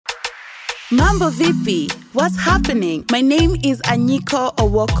Mambo Vipi, what's happening? My name is Anyiko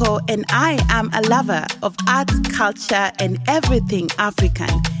Owoko and I am a lover of arts, culture and everything African.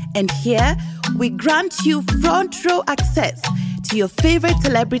 And here we grant you front row access to your favorite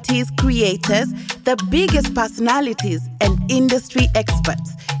celebrities, creators, the biggest personalities and industry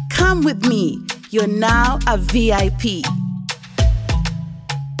experts. Come with me, you're now a VIP.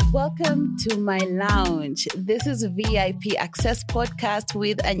 Welcome to my lounge. This is a VIP Access podcast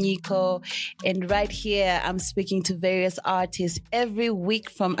with Anyiko. And right here, I'm speaking to various artists every week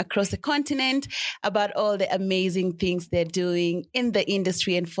from across the continent about all the amazing things they're doing in the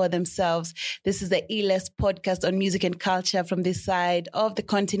industry and for themselves. This is the E-List podcast on music and culture from this side of the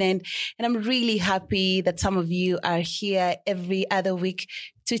continent. And I'm really happy that some of you are here every other week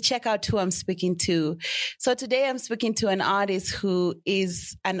to check out who I'm speaking to. So today I'm speaking to an artist who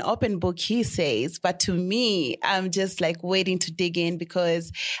is an open book, he says, but to me, I'm just like waiting to dig in because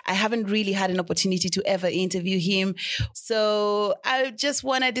I haven't really had an opportunity to ever interview him. So I just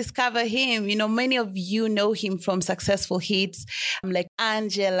want to discover him. You know, many of you know him from successful hits like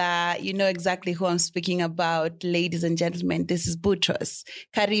Angela. You know exactly who I'm speaking about. Ladies and gentlemen, this is Boutros.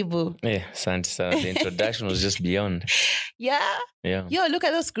 Karibu. Yeah, Santa. The introduction was just beyond. Yeah? Yeah. Yo, look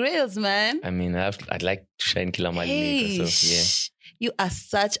at those grills, man. I mean, I'd like to shine Kila Mali later, so yeah. You are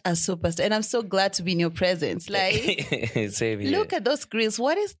such a superstar, and I'm so glad to be in your presence. Like, same here. Look at those grills.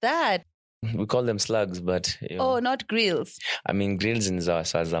 What is that? We call them slugs, but you know, oh, not grills. I mean, grills in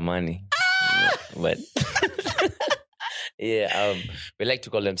Zamani. But yeah, we like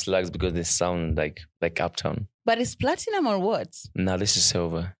to call them slugs because they sound like Uptown. But it's platinum or what? No, this is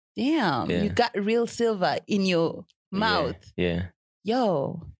silver. Damn, Yeah. you got real silver in your mouth. Yeah.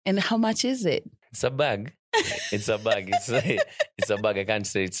 Yo, and how much is it? It's a bag. It's a bag. It's a bag. I can't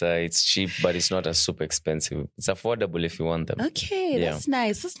say it's cheap, but it's not as super expensive. It's affordable if you want them. Okay, Yeah. that's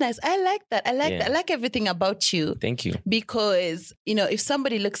nice. That's nice. I like that. I like that. I like everything about you. Thank you. Because, you know, if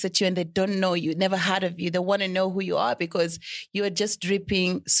somebody looks at you and they don't know you, never heard of you, they want to know who you are because you are just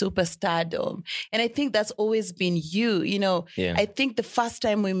dripping superstardom. And I think that's always been you. You know, Yeah. I think the first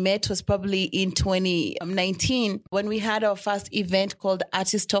time we met was probably in 2019 when we had our first event called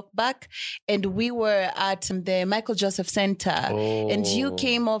Artist Talk Back. And we were at the Michael Joseph Center. Oh. And you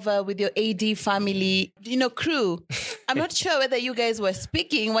came over with your AD family, you know, crew. I'm not sure whether you guys were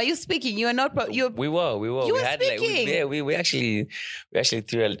speaking. Were you speaking? You were not. We were. You were speaking. We actually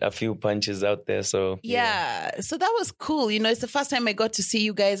threw a few punches out there. So yeah. So that was cool. You know, it's the first time I got to see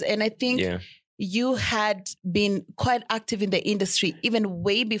you guys, and I think you had been quite active in the industry even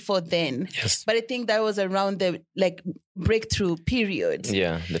way before then. Yes. But I think that was around the breakthrough period.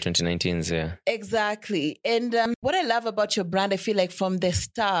 Yeah, the 2019s. Yeah. Exactly. And what I love about your brand, I feel like from the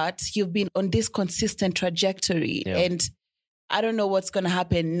start, you've been on this consistent trajectory. Yeah. And I don't know what's going to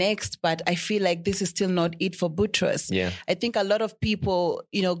happen next, but I feel like this is still not it for Boutros. Yeah. I think a lot of people,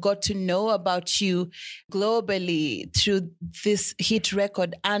 you know, got to know about you globally through this hit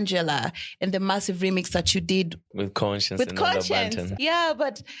record, Angela, and the massive remix that you did. With Conscience. With and all the Conscience. banter. Yeah,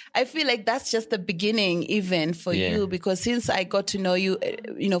 but I feel like that's just the beginning even for you because since I got to know you,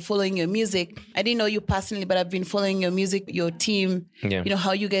 you know, following your music, I didn't know you personally, but I've been following your music, your team, you know,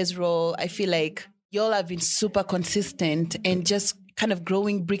 how you guys roll. I feel like y'all have been super consistent and just kind of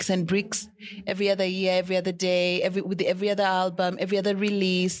growing bricks and bricks every other year, every other day, every other album, every other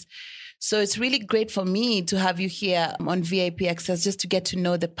release. So it's really great for me to have you here on VIP Access just to get to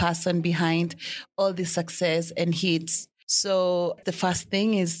know the person behind all this success and hits. So the first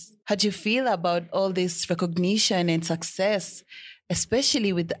thing is, how do you feel about all this recognition and success,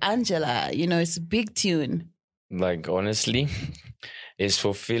 especially with Angela? You know, it's a big tune. Like, honestly, it's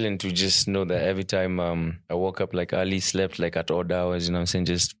fulfilling to just know that every time I woke up like early, slept like at odd hours, you know what I'm saying?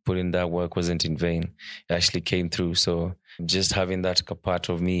 Just putting that work wasn't in vain. It actually came through. So just having that part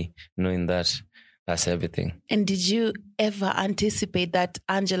of me, knowing that, that's everything. And did you ever anticipate that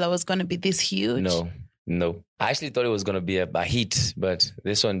Angela was going to be this huge? No. I actually thought it was going to be a hit, but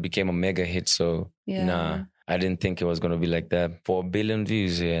this one became a mega hit. So nah, I didn't think it was going to be like that. 4 billion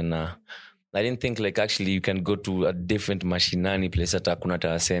views, nah. I didn't think like actually you can go to a different mashinani place at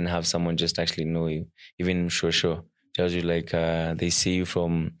Akunata and have someone just actually know you. Even Shosho tells you like they see you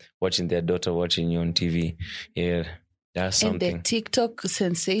from watching their daughter watching you on TV. Yeah, that's something. And the TikTok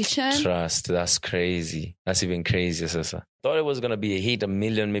sensation. Trust, that's crazy. That's even crazier, Sasa. Thought it was going to be a hit, 1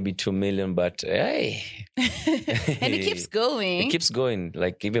 million, maybe 2 million, but hey. And it keeps going. It keeps going,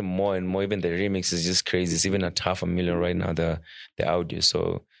 like even more and more. Even the remix is just crazy. It's even at 500,000 right now, the audio.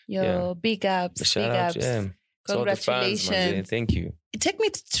 So big ups. Shout out, Congratulations. Fans, thank you. Take me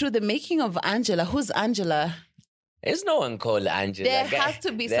through the making of Angela. Who's Angela? There's no one called Angela. There has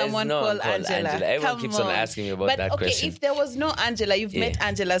to be someone called Angela. Everyone keeps on asking me about that question. If there was no Angela, you've met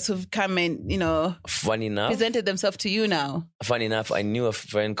Angelas who've come and, funny enough, presented themselves to you now. Funny enough, I knew a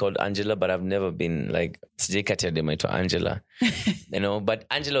friend called Angela, but I've never been like, to Angela. But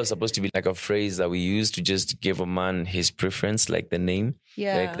Angela was supposed to be like a phrase that we use to just give a man his preference, like the name.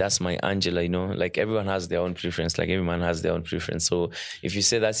 Yeah. Like, that's my Angela, like everyone has their own preference. Like every man has their own preference. So if you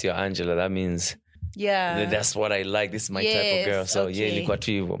say that's your Angela, that means... Yeah, that's what I like. This is my type of girl. So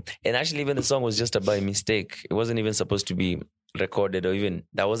and actually, even the song was just a by mistake. It wasn't even supposed to be recorded, or even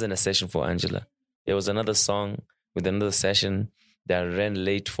that wasn't a session for Angela. It was another song with another session that ran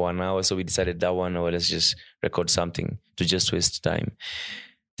late for an hour. So we decided that 1 hour, let's just record something to just waste time.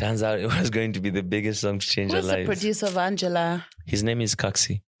 Turns out it was going to be the biggest song to change our lives. Who's the producer of Angela? His name is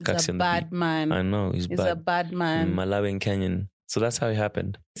Kaxi. He's a bad man. I know he's bad. a bad man. Malawian Kenyan. So that's how it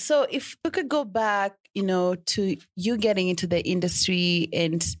happened. So if we could go back, to you getting into the industry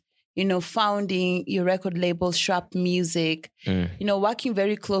and, founding your record label, Shrap Music, working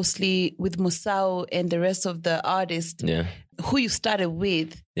very closely with Musau and the rest of the artists who you started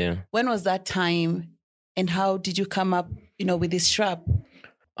with. Yeah. When was that time and how did you come up, with this Shrap?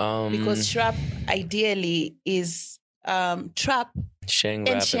 Because Shrap ideally is trap, Sheng,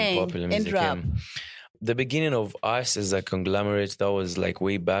 rap, and popular music. Rap. The beginning of us as a conglomerate, that was like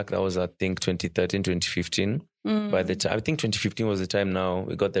way back. That was, I think, 2013, 2015. By the time, I think 2015 was the time now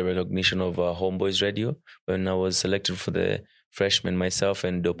we got the recognition of Homeboys Radio when I was selected for the freshman, myself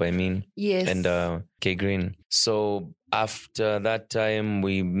and Dopamine and K Green. So after that time,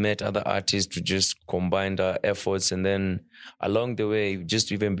 we met other artists to just combine our efforts. And then along the way,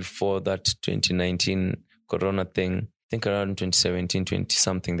 just even before that 2019 Corona thing, I think around 2017, 20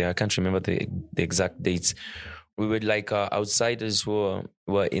 something there. I can't remember the exact dates. We were like outsiders who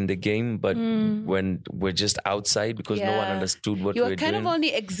were in the game, but when we're just outside because no one understood what we were doing. You were kind of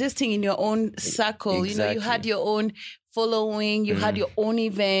only existing in your own circle. Exactly. You had your own following. You had your own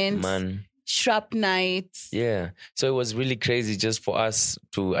events. Shrap nights. Yeah. So it was really crazy just for us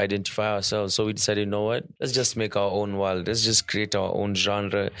to identify ourselves. So we decided, you know what? Let's just make our own world. Let's just create our own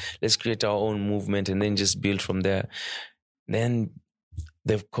genre. Let's create our own movement and then just build from there. Then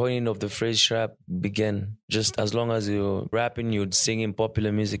the coining of the phrase Shrap began. Just as long as you're rapping, you're singing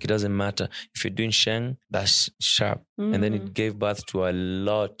popular music, it doesn't matter. If you're doing Sheng, that's Shrap. And then it gave birth to a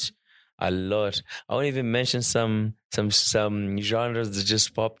lot. I won't even mention some genres that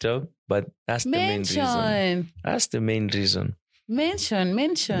just popped up, but that's the main reason. That's the main reason. Mention.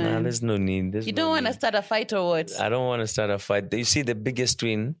 Nah, there's no need. You don't want to start a fight or what? I don't want to start a fight. You see, the biggest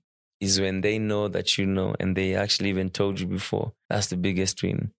win is when they know that you know and they actually even told you before. That's the biggest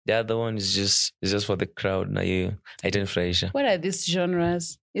win. The other one is just for the crowd. Now you identify. What are these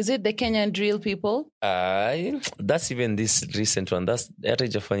genres? Is it the Kenyan drill people? That's even this recent one. That's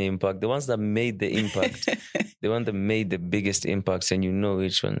a funny impact. The ones that made the impact, the one that made the biggest impacts, and you know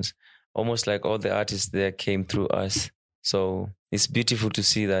which ones. Almost like all the artists there came through us. So it's beautiful to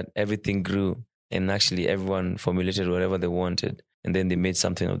see that everything grew and actually everyone formulated whatever they wanted. And then they made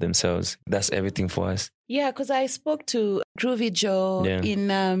something of themselves. That's everything for us. Yeah, because I spoke to Groovy Joe in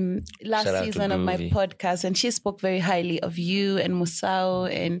last season of my podcast, and she spoke very highly of you and Musau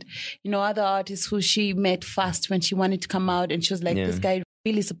and, other artists who she met first when she wanted to come out. And she was like, this guy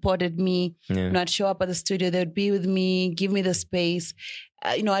really supported me. I'd show up at the studio. They would be with me, give me the space,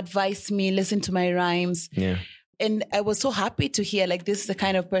 advise me, listen to my rhymes. Yeah. And I was so happy to hear, like, this is the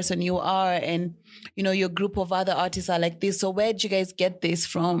kind of person you are. And, your group of other artists are like this. So where did you guys get this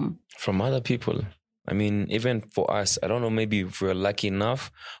from? From other people. I mean, even for us, I don't know, maybe if we were lucky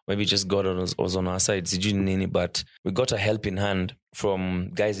enough, maybe just God was on our side, but we got a helping hand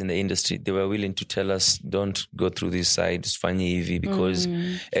from guys in the industry. They were willing to tell us, don't go through this side, it's funny EV, because,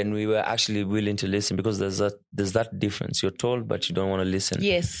 and we were actually willing to listen because there's that difference. You're told, but you don't want to listen.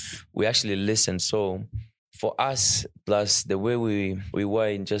 Yes. We actually listened. So for us, plus the way we were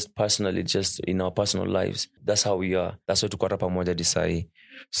in just personally, just in our personal lives, that's how we are. That's what tuko pamoja disai.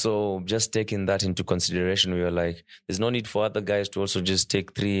 So just taking that into consideration, we were like, there's no need for other guys to also just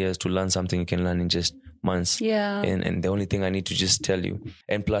take 3 years to learn something you can learn in just months. Yeah. And the only thing I need to just tell you.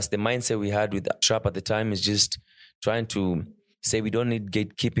 And plus the mindset we had with Shrap at the time is just trying to say we don't need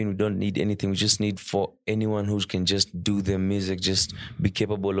gatekeeping, we don't need anything. We just need for anyone who can just do their music, just be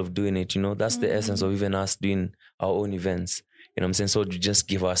capable of doing it. That's the essence of even us doing our own events. You know what I'm saying? So to just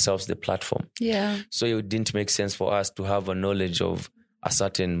give ourselves the platform. Yeah. So it didn't make sense for us to have a knowledge of a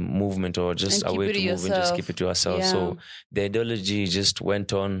certain movement or just a way to move and just keep it to ourselves. Yeah. So the ideology just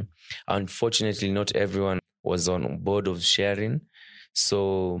went on. Unfortunately, not everyone was on board of sharing.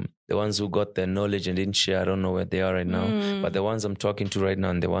 So the ones who got the knowledge and didn't share, I don't know where they are right now. But the ones I'm talking to right now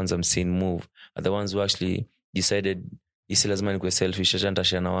and the ones I'm seeing move are the ones who actually decided isi lazima nikuwe selfish, acha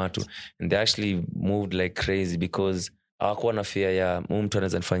nitashare na watu. And they actually moved like crazy because hawakuwa na fear ya mtu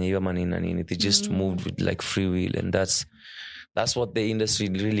anaweza nifanyia hiyo ama nini na nini. They just moved with like free will, and that's what the industry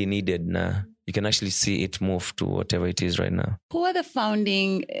really needed. Now you can actually see it move to whatever it is right now. Who are the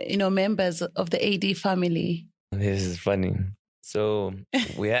founding, members of the AD family? This is funny. So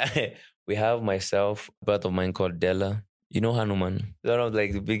we have myself, a brother of mine called Della. You know Hanuman, one of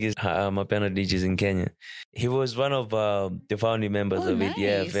like the biggest Mapiano DJs in Kenya. He was one of the founding members of nice.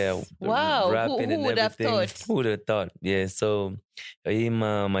 it. Yeah, wow. Rapping who and would everything. have thought? Who would have thought? Yeah. So him,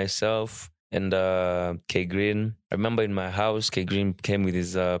 myself, and K Green. I remember in my house, K Green came with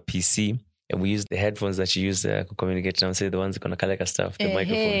his PC. And we used the headphones that you use to communicate. And say the ones that collect stuff, the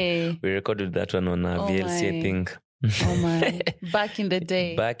microphone. Hey. We recorded that one on VLC, I think. Oh my! Back in the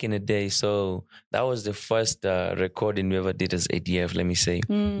day. Back in the day. So that was the first recording we ever did as ADF, let me say.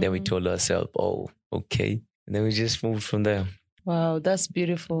 Then we told ourselves, oh, okay. And then we just moved from there. Wow, that's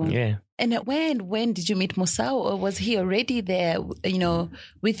beautiful. Yeah. And when did you meet Musau, or was he already there,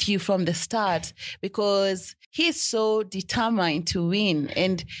 with you from the start? Because he's so determined to win.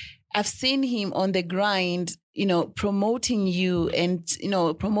 And I've seen him on the grind, promoting you and,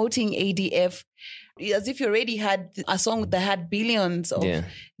 promoting ADF as if you already had a song that had billions of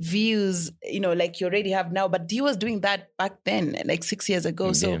views, like you already have now. But he was doing that back then, like 6 years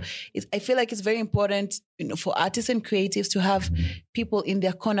ago. So I feel like it's very important, for artists and creatives to have people in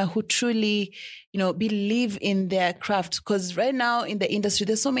their corner who truly, believe in their craft. Because right now in the industry,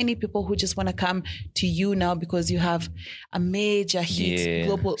 there's so many people who just want to come to you now because you have a major hit,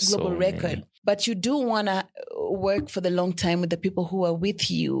 global record. Many. But you do want to work for the long time with the people who are with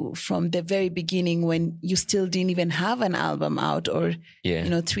you from the very beginning when you still didn't even have an album out or,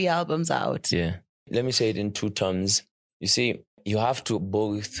 3 albums out. Yeah. Let me say it in 2 terms. You see, you have to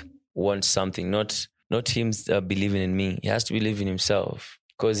both want something, not him believing in me. He has to believe in himself.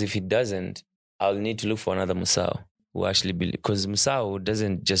 Because if he doesn't, I'll need to look for another Musau who actually believes. Because Musau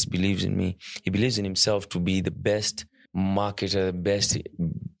doesn't just believe in me. He believes in himself to be the best marketer, the best...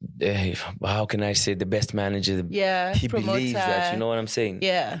 how can I say, the best manager? He promoter. Believes that, you know what I'm saying?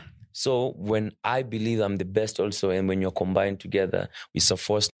 Yeah. So when I believe I'm the best also, and when you're combined together, it's a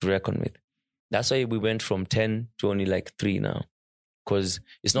force to reckon with. That's why we went from 10 to only like 3 now. Because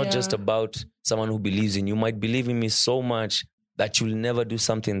it's not just about someone who believes in you. You might believe in me so much that you'll never do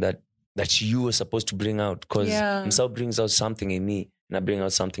something that you were supposed to bring out. Because himself brings out something in me and I bring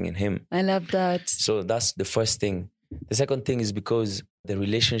out something in him. I love that. So that's the first thing. The second thing is because the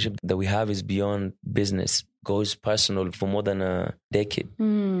relationship that we have is beyond business, goes personal for more than a decade.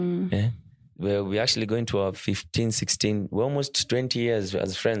 Yeah? We're actually going to our 15, 16, we're almost 20 years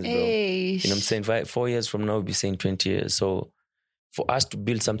as friends, bro. You know what I'm saying? 4 years from now, we'll be saying 20 years. So for us to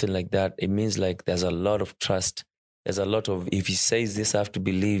build something like that, it means like there's a lot of trust. There's a lot of, if he says this, I have to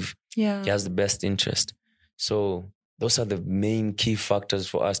believe he has the best interest. So those are the main key factors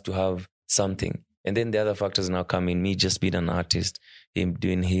for us to have something. And then the other factors now come in, me just being an artist, him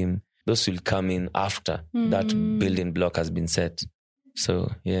doing him. Those will come in after that building block has been set.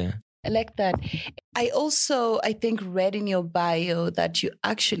 So, yeah. I like that. I think, read in your bio that you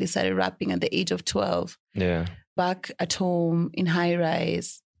actually started rapping at the age of 12. Yeah. Back at home in high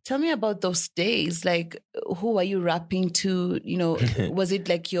rise. Tell me about those days. Like, who are you rapping to? Was it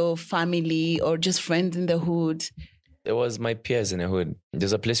like your family or just friends in the hood? It was my peers in the hood.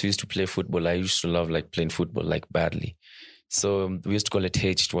 There's a place we used to play football. I used to love like playing football like badly. So we used to call it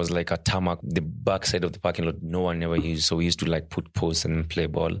H. It was like a tarmac, the backside of the parking lot. No one ever used. So we used to like put posts and play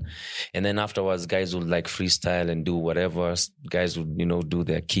ball. And then afterwards, guys would like freestyle and do whatever. Guys would, do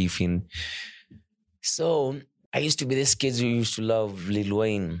their keefing. So I used to be this kid who used to love Lil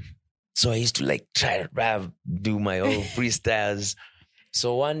Wayne. So I used to like try to rap, do my own freestyles.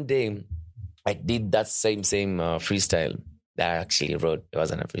 So one day I did that same freestyle that I actually wrote. It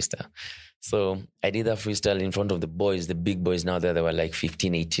wasn't a freestyle. So I did that freestyle in front of the boys, the big boys now there. They were like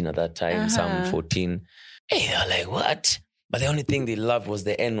 15, 18 at that time, some 14. Hey, they were like, what? But the only thing they loved was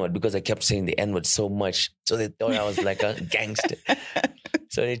the N-word because I kept saying the N-word so much. So they thought I was like a gangster.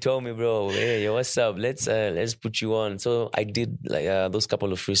 So they told me, bro, hey, what's up? Let's put you on. So I did like those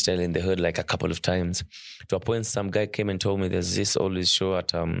couple of freestyle in the hood like a couple of times. To a point, some guy came and told me there's this always show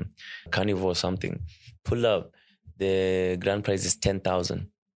at Carnival or something. Pull up. The grand prize is 10,000.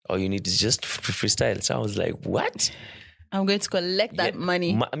 All you need is just freestyle. So I was like, what? I'm going to collect that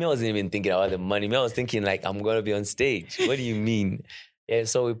money. I wasn't even thinking about the money. I was thinking like, I'm going to be on stage. What do you mean? Yeah,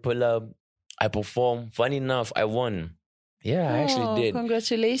 so we pull up. I perform. Funny enough, I won. Yeah, I actually did.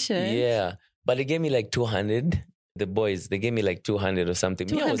 Congratulations. Yeah. But they gave me like 200. The boys, they gave me like 200 or something.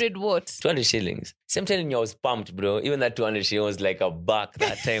 200 what? 200 shillings. So I'm telling you, I was pumped, bro. Even that 200 shillings was like a buck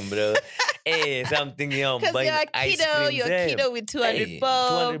that time, bro. Hey, something young. Because you're a kiddo with 200 bob.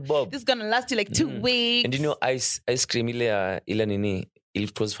 200 bob. This is going to last you like 2 weeks. And you know, ice cream, ila nini,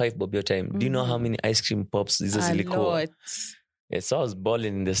 it was 5 bob your time. Do you know how many ice cream pops this is a lot. Yeah, so I was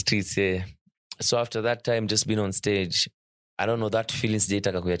balling in the streets, yeah. So after that time, just being on stage, I don't know, that feelings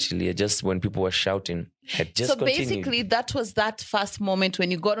data actually just when people were shouting. I just so continued. Basically, that was that first moment when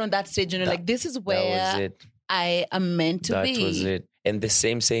you got on that stage and you're like, this is where I am meant to be. That was it. And the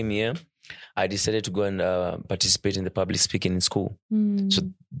same year, I decided to go and participate in the public speaking in school. So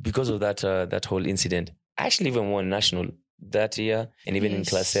because of that whole incident, I actually even won national that year, and even in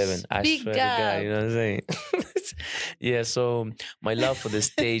class 7. I swear to God, you know what I'm saying? Yeah, so my love for the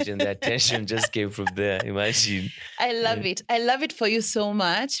stage and the attention just came from there. Imagine. I love it. I love it for you so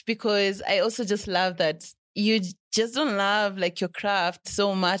much, because I also just love that you just don't love like your craft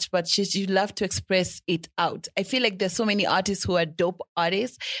so much, but you love to express it out. I feel like there's so many artists who are dope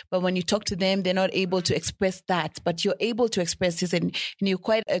artists, but when you talk to them, they're not able to express that, but you're able to express this, and you're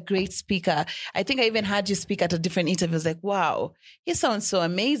quite a great speaker. I think I even had you speak at a different interview. I was like, wow, he sounds so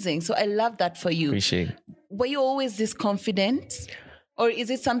amazing. So I love that for you. Appreciate it. Were you always this confident? Or is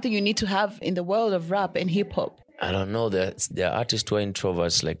it something you need to have in the world of rap and hip hop? I don't know. There are artists who are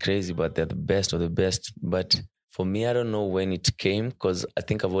introverts like crazy, but they're the best of the best. But for me, I don't know when it came, because I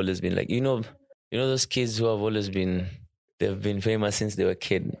think I've always been like, you know those kids who have always been, they've been famous since they were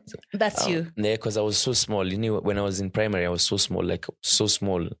kids. That's you. Yeah, because I was so small. You know, when I was in primary, I was so small,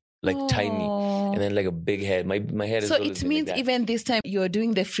 tiny, and then like a big head. My head is. So it means even this time you're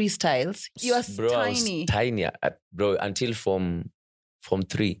doing the freestyles. You are tiny. I was tiny, bro, until form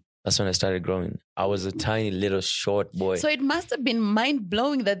 3. That's when I started growing. I was a tiny little short boy. So it must have been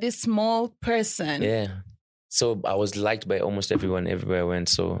mind-blowing that this small person... Yeah. So I was liked by almost everyone everywhere I went.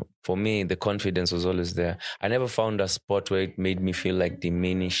 So for me, the confidence was always there. I never found a spot where it made me feel like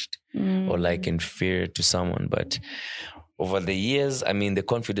diminished or like inferior to someone. But over the years, I mean, the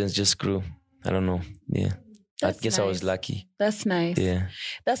confidence just grew. I don't know. Yeah. I guess I was lucky. That's nice. Yeah.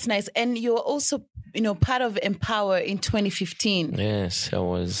 That's nice. And you're also, part of Empower in 2015. Yes, I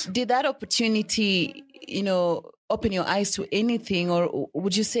was. Did that opportunity, open your eyes to anything, or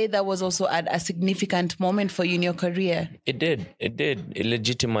would you say that was also a significant moment for you in your career? It did. It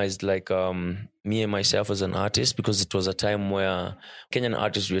legitimized me and myself as an artist, because it was a time where Kenyan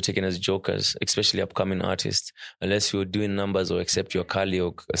artists were taken as jokers, especially upcoming artists. Unless you were doing numbers or except your Kali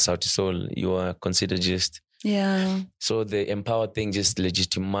or Sauti Sol, you were considered just... Yeah. So the Empower thing just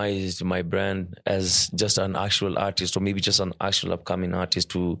legitimized my brand as just an actual artist, or maybe just an actual upcoming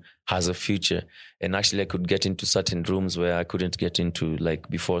artist who has a future. And actually I could get into certain rooms where I couldn't get into like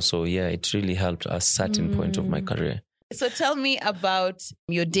before. So yeah, it really helped a certain point of my career. So tell me about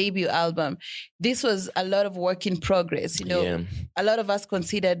your debut album. This was a lot of work in progress. A lot of us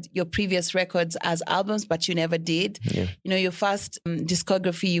considered your previous records as albums, but you never did. Yeah. Your first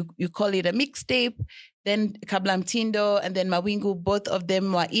discography, you call it a mixtape, then Kabla Mtindo, and then Mawingu. Both of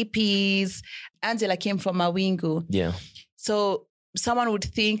them were EPs. Angela came from Mawingu. Yeah. So someone would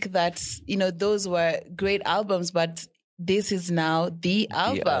think that, those were great albums, but this is now the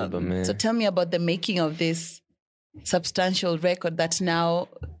album. Yeah. So tell me about the making of this substantial record that now,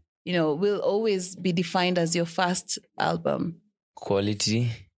 will always be defined as your first album. Quality,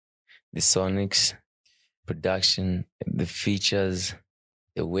 the sonics, production, the features,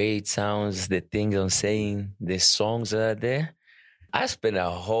 the way it sounds, the things I'm saying, the songs that are there. I spent a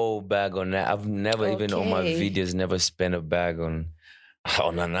whole bag on that. I've never even on my videos, never spent a bag on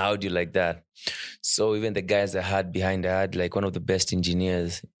an audio like that. So even the guys I had behind, I had like one of the best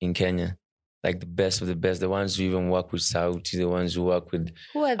engineers in Kenya. Like the best of the best, the ones who even work with Sauti, the ones who work with...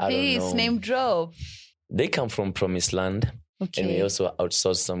 Who are these? Name drop. They come from Promised Land. Okay. And we also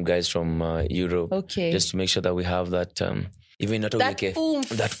outsource some guys from Europe. Okay. Just to make sure that we have that... even not that oomph.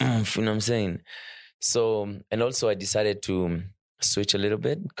 That oomph, you know what I'm saying? So, and also I decided to switch a little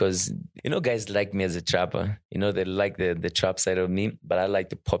bit because, guys like me as a trapper. They like the trap side of me, but I like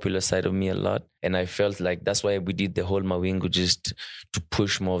the popular side of me a lot. And I felt like that's why we did the whole Mawingu, just to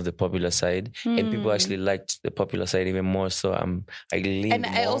push more of the popular side. And people actually liked the popular side even more. So I leaned And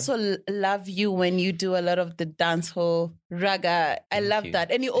I also love you when you do a lot of the dancehall raga. I love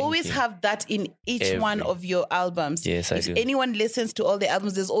that. And you always have that in each one of your albums. Yes, I do. If anyone listens to all the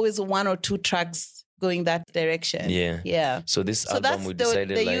albums, there's always 1 or 2 tracks going that direction. Yeah. So this album we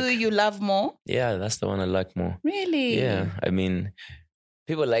decided the you love more? Yeah, that's the one I like more. Really? Yeah. I mean,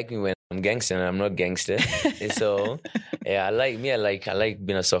 people like me when I'm gangster and I'm not gangster. So yeah, I like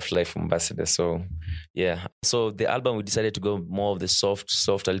being a soft life ambassador. So yeah. So the album, we decided to go more of the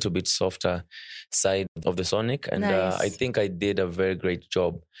soft, a little bit softer side of the sonic. And Nice. I think I did a very great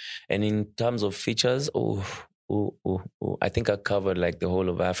job. And in terms of features, I think I covered like the whole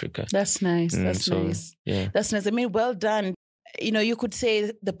of Africa. That's nice. That's nice. Yeah. That's nice. I mean, well done. You know, you could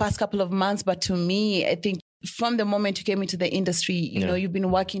say the past couple of months, but to me, I think from the moment you came into the industry, you know, you've been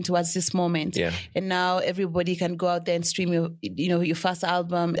working towards this moment. Yeah. And now everybody can go out there and stream your first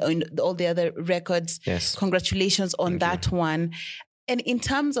album and all the other records. Yes. Congratulations on that one. And in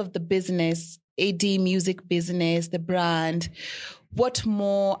terms of the business, AD music business, the brand, what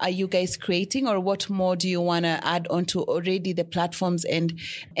more are you guys creating, or what more do you want to add on to already the platforms and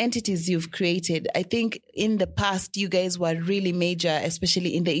entities you've created? I think in the past, you guys were really major,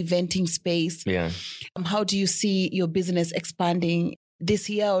 especially in the eventing space. Yeah. How do you see your business expanding this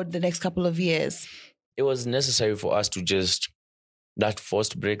year or the next couple of years? It was necessary for us to just, that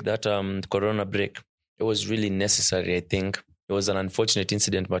first break, that Corona break, it was really necessary, I think. It was an unfortunate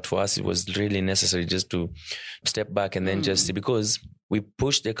incident, but for us, it was really necessary just to step back and then just see, because we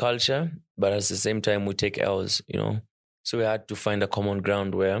push the culture, but at the same time, we take L's, you know. So we had to find a common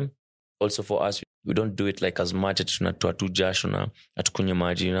ground where also for us, we don't do it like as much at tukunywa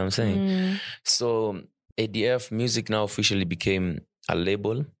maji, you know what I'm saying? So ADF Music now officially became a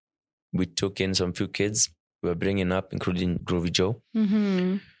label. We took in some few kids we were bringing up, including Groovy Joe.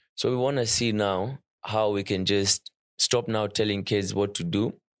 So we want to see now how we can just stop now telling kids what to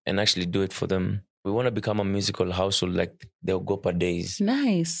do and actually do it for them. We want to become a musical household, like they'll go per days.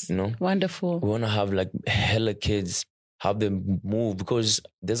 Nice. You know? Wonderful. We want to have like hella kids, have them move, because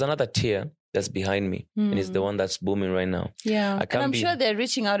there's another tier that's behind me and it's the one that's booming right now. Yeah. And I'm sure they're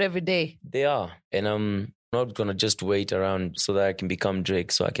reaching out every day. They are. And I'm not going to just wait around so that I can become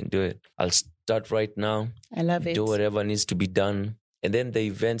Drake so I can do it. I'll start right now. I love it. Do whatever needs to be done. And then the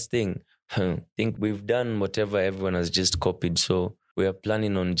events thing, I think we've done whatever everyone has just copied. So we are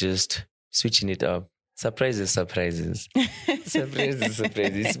planning on just switching it up. Surprises. Surprises.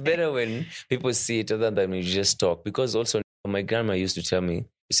 It's better when people see it other than we just talk. Because also my grandma used to tell me,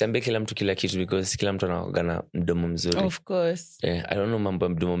 usiambie kila mtu kila kitu, because kila mtu anakuwa na mdomo mzuri. Of course. Yeah, I don't know mambo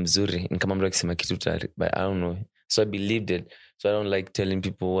mdomo mzuri. Ni kama mtu akisema kitu tayari, but I don't know. So I believed it. So I don't like telling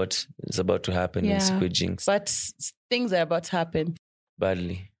people what is about to happen in Squid Jinx. But things are about to happen.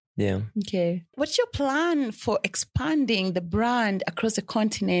 Badly. Yeah. Okay. What's your plan for expanding the brand across the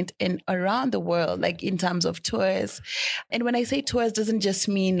continent and around the world, like in terms of tours? And when I say tours, doesn't just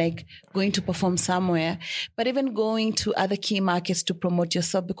mean like going to perform somewhere, but even going to other key markets to promote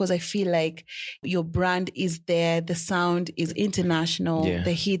yourself, because I feel like your brand is there, the sound is international,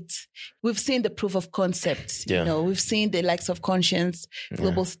 the hits. We've seen the proof of concept. You know, we've seen the likes of Conscience,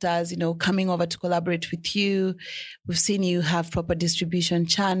 global stars, you know, coming over to collaborate with you. We've seen you have proper distribution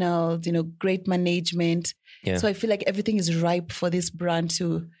channels, you know, great management. Yeah. So I feel like everything is ripe for this brand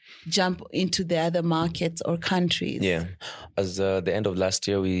to jump into the other markets or countries. Yeah. As the end of last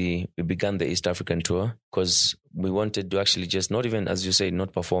year, we began the East African tour because we wanted to actually just not even, as you say,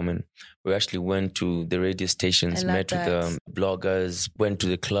 not performing. We actually went to the radio stations, met with the bloggers, went to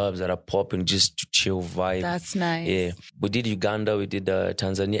the clubs that are popping just to chill vibe. That's nice. Yeah. We did Uganda, we did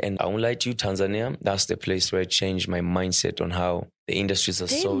Tanzania. And I won't lie to you, Tanzania, that's the place where it changed my mindset on how the industries are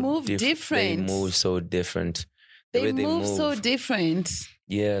so different. They move so different. They move so different.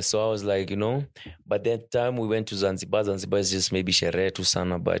 Yeah, so I was like, you know, but that time we went to Zanzibar. Zanzibar is just maybe sherehe tu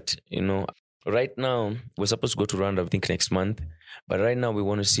sana, but, you know, right now, we're supposed to go to Rwanda, I think, next month. But right now, we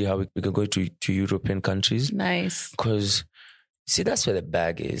want to see how we can go to European countries. Nice. Because, see, that's where the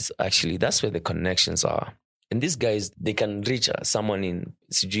bag is, actually. That's where the connections are. And these guys, they can reach someone in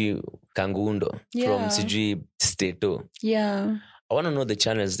Sijui Kangundo from Sijui Stato. Yeah. I want to know the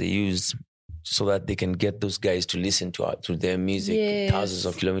channels they use so that they can get those guys to listen to their music thousands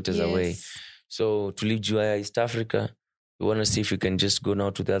of kilometers away. So to leave Juaya, East Africa, we want to see if we can just go now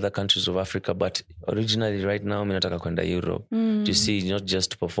to the other countries of Africa. But originally, right now, mi nataka kwenda Europe to see, not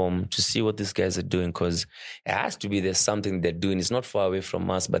just to perform, to see what these guys are doing, because it has to be there's something they're doing. It's not far away from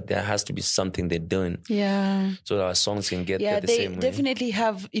us, but there has to be something they're doing. Yeah. So that our songs can get there the same way. They definitely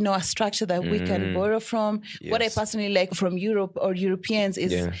have, you know, a structure that we can borrow from. Yes. What I personally like from Europe or Europeans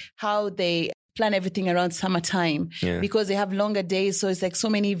is how they plan everything around summertime because they have longer days. So it's like so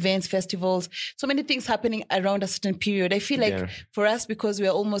many events, festivals, so many things happening around a certain period. I feel like for us, because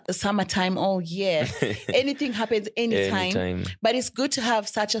we're almost a summertime all year, anything happens anytime. But it's good to have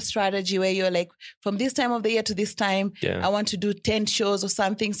such a strategy where you're like, from this time of the year to this time, I want to do 10 shows or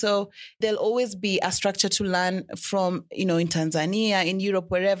something. So there'll always be a structure to learn from, in Tanzania, in Europe,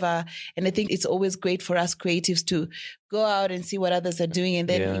 wherever. And I think it's always great for us creatives to go out and see what others are doing and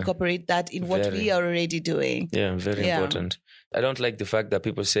then incorporate that in what we are already doing. Yeah, very important. I don't like the fact that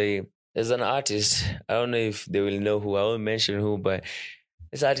people say, there's an artist, I don't know if they will know who, I won't mention who, but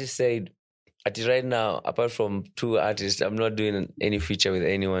this artist said, right now, apart from 2 artists, I'm not doing any feature with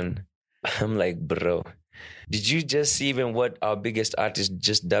anyone. I'm like, bro, did you just see even what our biggest artist,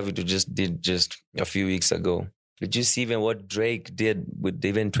 just Davido, just did just a few weeks ago? Did you see even what Drake did with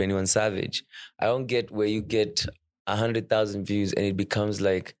even 21 Savage? I don't get where you get 100,000 views and it becomes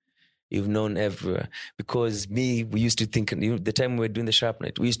like you've known everywhere. Because we used to think, the time we were doing the Shrap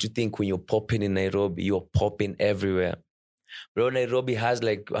night, we used to think when you're popping in Nairobi, you're popping everywhere. Bro, Nairobi has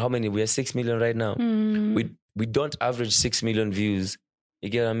like, how many? We are 6 million right now. We don't average 6 million views. You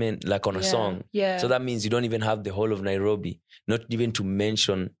get what I mean? Like on a song. Yeah. So that means you don't even have the whole of Nairobi, not even to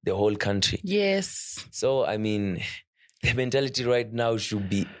mention the whole country. Yes. So, I mean, the mentality right now should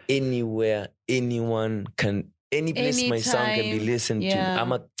be anywhere, anyone can, any place my song can be listened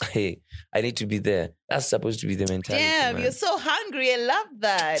to. I need to be there. That's supposed to be the mentality. Damn, man. You're so hungry. I love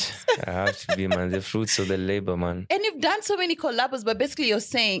that. I have to be, man. The fruits of the labor, man. And you've done so many collabs, but basically you're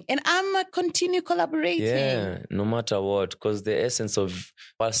saying, and I'm a continue collaborating. Yeah, no matter what. Because the essence of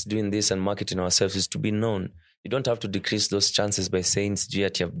us doing this and marketing ourselves is to be known. You don't have to decrease those chances by saying, you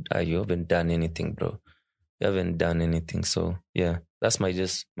haven't done anything, bro. You haven't done anything. So, yeah, that's my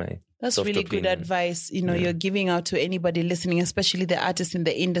That's really opinion. good advice, you're giving out to anybody listening, especially the artists in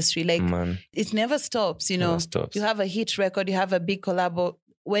the industry. Like, it never stops, Never stops. You have a hit record, you have a big collab.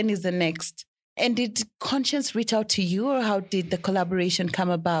 When is the next? And did Conscience reach out to you, or how did the collaboration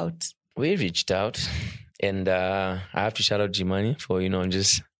come about? We reached out, and I have to shout out G-Money for,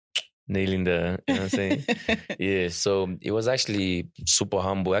 just nailing the, you know what I'm saying? Yeah, so it was actually super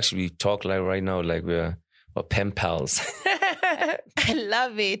humble. Actually, we talk like right now, like we're pen pals. I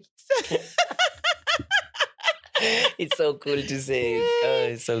love it. It's so cool to say.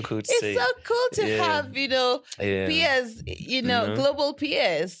 It's so cool to say. It's so cool to have, peers, global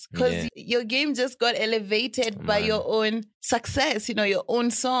peers, because your game just got elevated by your own success, your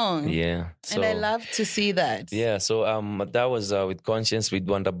own song. Yeah. And I love to see that. Yeah. So that was with Conscience, with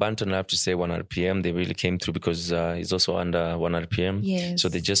Wonder Banton. I have to say 1 RPM. They really came through because he's also under 1 RPM. Yes. So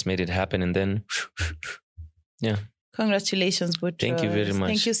they just made it happen, and then, yeah. Congratulations, Boutros. Thank you very much.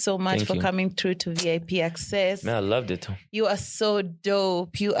 Thank you so much for coming through to VIP Access. Man, I loved it. You are so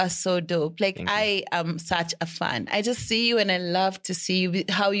dope. You are so dope. Like, I am such a fan. I just see you and I love to see you,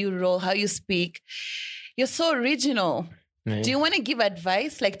 how you roll, how you speak. You're so original. Do you want to give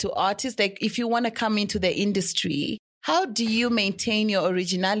advice like to artists? Like, if you want to come into the industry, how do you maintain your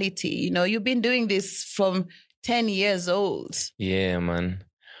originality? You've been doing this from 10 years old. Yeah, man.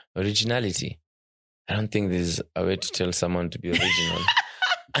 Originality. I don't think there's a way to tell someone to be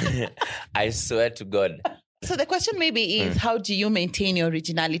original. I swear to God. So the question maybe is, how do you maintain your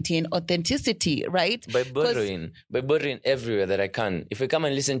originality and authenticity, right? By borrowing everywhere that I can. If I come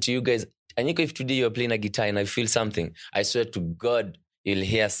and listen to you guys, Anyiko, if today you're playing a guitar and I feel something, I swear to God, you'll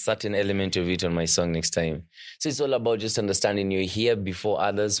hear a certain element of it on my song next time. So it's all about just understanding you're here before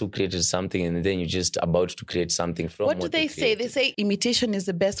others who created something, and then you're just about to create something from what do they say? They say imitation is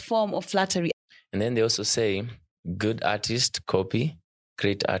the best form of flattery. And then they also say, good artist copy,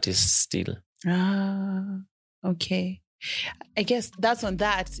 great artist steal. Okay. I guess that's on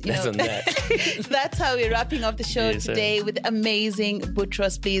that. That's on that. That's how we're wrapping up the show today with amazing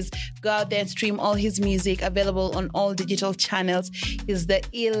Boutros. Please go out there and stream all his music, available on all digital channels. He's the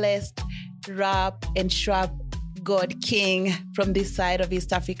illest rap and Shrap God King from this side of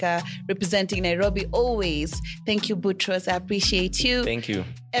East Africa, representing Nairobi always. Thank you, Boutros. I appreciate you. Thank you.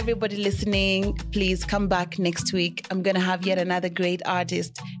 Everybody listening, please come back next week. I'm going to have yet another great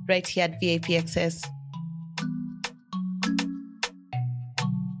artist right here at VIP Access.